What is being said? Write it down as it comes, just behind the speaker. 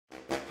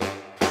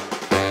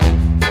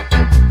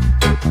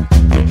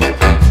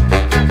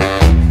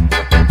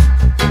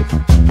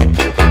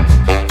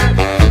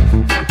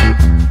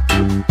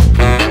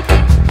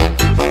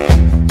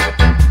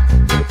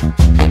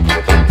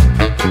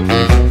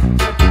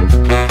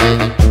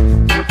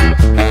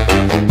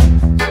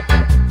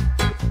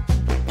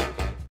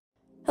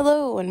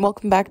and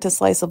welcome back to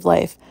Slice of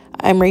Life.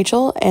 I'm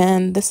Rachel,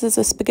 and this is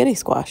a spaghetti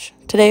squash.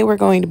 Today we're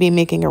going to be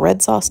making a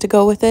red sauce to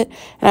go with it,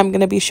 and I'm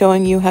going to be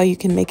showing you how you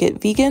can make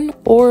it vegan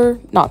or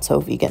not so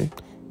vegan.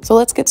 So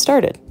let's get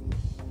started.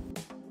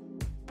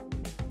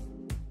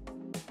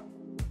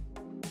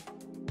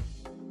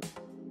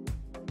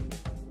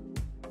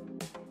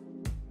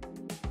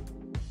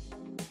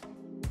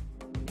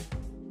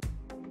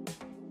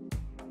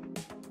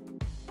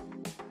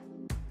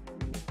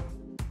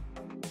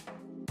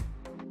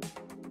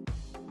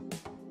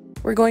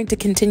 We're going to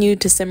continue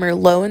to simmer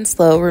low and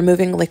slow,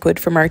 removing liquid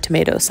from our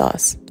tomato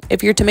sauce.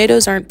 If your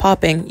tomatoes aren't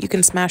popping, you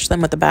can smash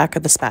them with the back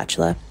of a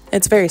spatula.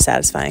 It's very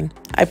satisfying,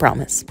 I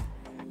promise.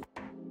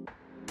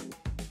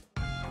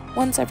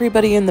 Once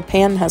everybody in the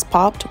pan has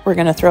popped, we're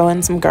going to throw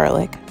in some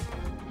garlic.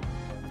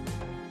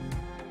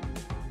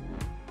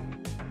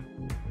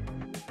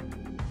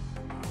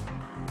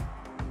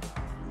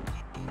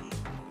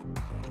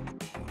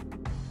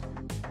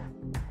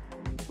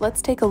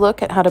 Let's take a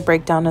look at how to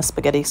break down a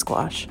spaghetti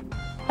squash.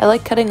 I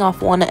like cutting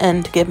off one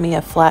end to give me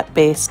a flat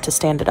base to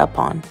stand it up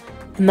on,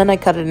 and then I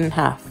cut it in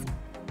half.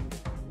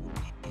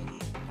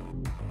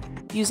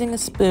 Using a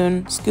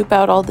spoon, scoop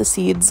out all the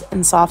seeds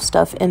and soft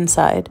stuff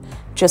inside,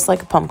 just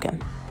like a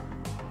pumpkin.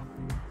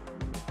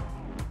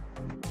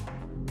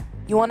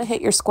 You want to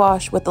hit your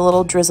squash with a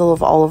little drizzle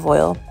of olive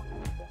oil.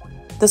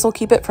 This will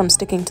keep it from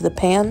sticking to the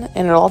pan,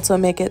 and it'll also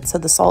make it so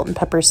the salt and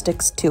pepper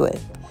sticks to it.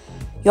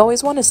 You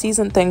always want to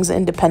season things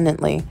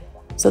independently,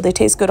 so they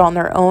taste good on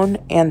their own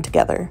and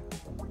together.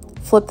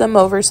 Flip them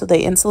over so they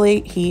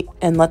insulate heat,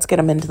 and let's get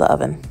them into the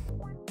oven.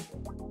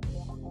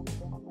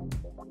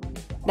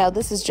 Now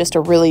this is just a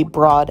really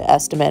broad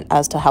estimate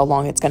as to how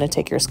long it's going to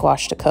take your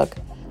squash to cook.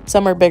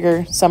 Some are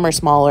bigger, some are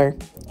smaller.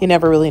 You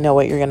never really know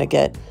what you're going to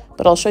get,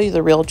 but I'll show you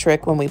the real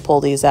trick when we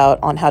pull these out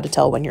on how to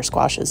tell when your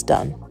squash is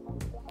done.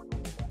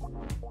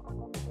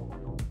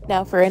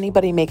 Now for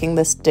anybody making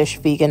this dish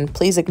vegan,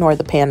 please ignore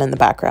the pan in the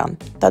background.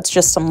 That's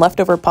just some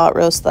leftover pot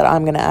roast that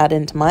I'm going to add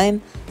into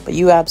mine, but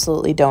you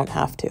absolutely don't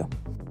have to.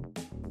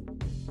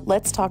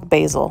 Let's talk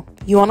basil.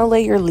 You want to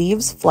lay your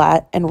leaves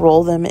flat and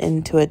roll them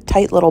into a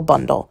tight little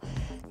bundle.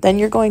 Then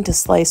you're going to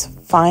slice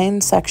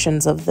fine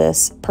sections of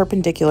this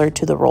perpendicular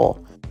to the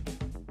roll.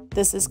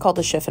 This is called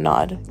a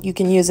chiffonade. You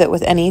can use it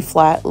with any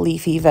flat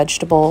leafy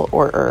vegetable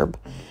or herb,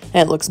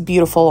 and it looks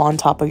beautiful on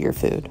top of your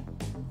food.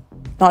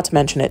 Not to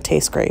mention it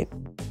tastes great.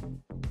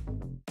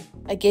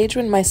 I gauge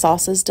when my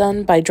sauce is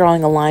done by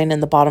drawing a line in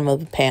the bottom of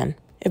the pan.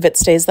 If it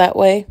stays that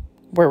way,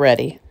 we're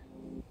ready.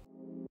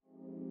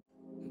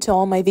 To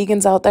all my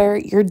vegans out there,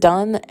 you're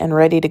done and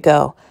ready to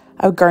go.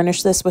 I would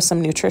garnish this with some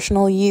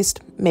nutritional yeast,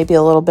 maybe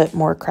a little bit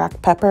more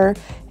cracked pepper,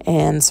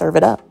 and serve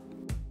it up.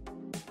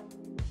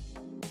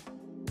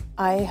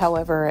 I,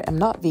 however, am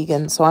not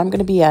vegan, so I'm going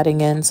to be adding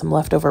in some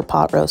leftover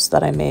pot roast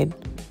that I made.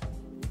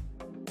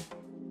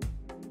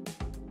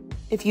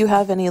 If you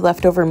have any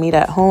leftover meat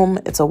at home,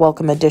 it's a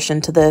welcome addition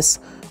to this,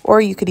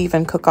 or you could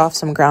even cook off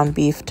some ground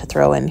beef to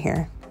throw in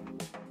here.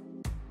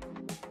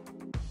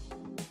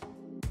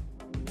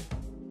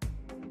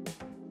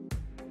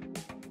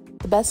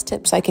 The best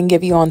tips I can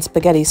give you on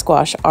spaghetti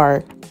squash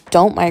are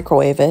don't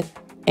microwave it,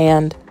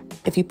 and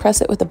if you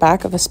press it with the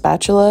back of a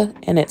spatula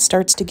and it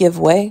starts to give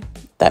way,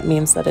 that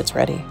means that it's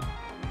ready.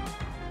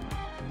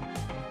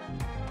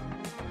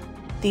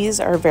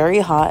 These are very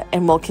hot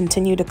and will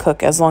continue to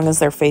cook as long as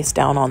they're face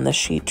down on this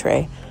sheet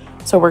tray.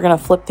 So we're going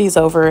to flip these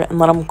over and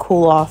let them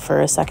cool off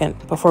for a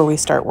second before we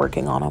start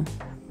working on them.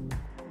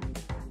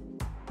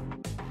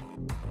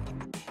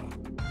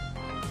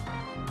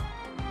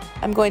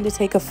 I'm going to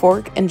take a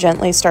fork and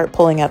gently start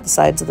pulling at the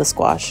sides of the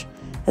squash.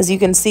 As you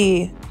can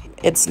see,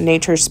 it's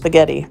nature's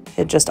spaghetti.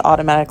 It just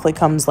automatically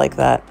comes like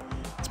that.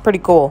 It's pretty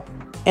cool,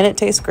 and it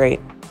tastes great.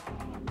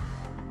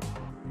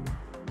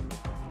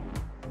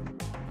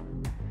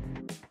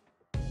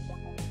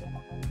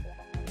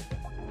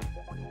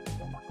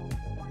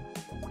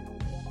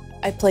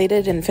 I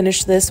plated and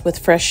finished this with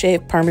fresh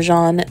shaved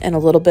Parmesan and a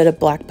little bit of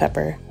black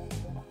pepper.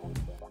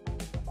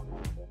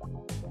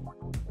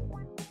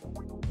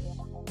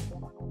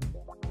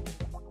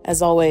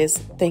 As always,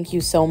 thank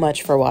you so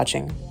much for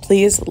watching.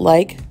 Please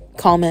like,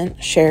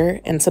 comment, share,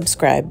 and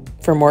subscribe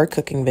for more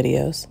cooking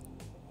videos.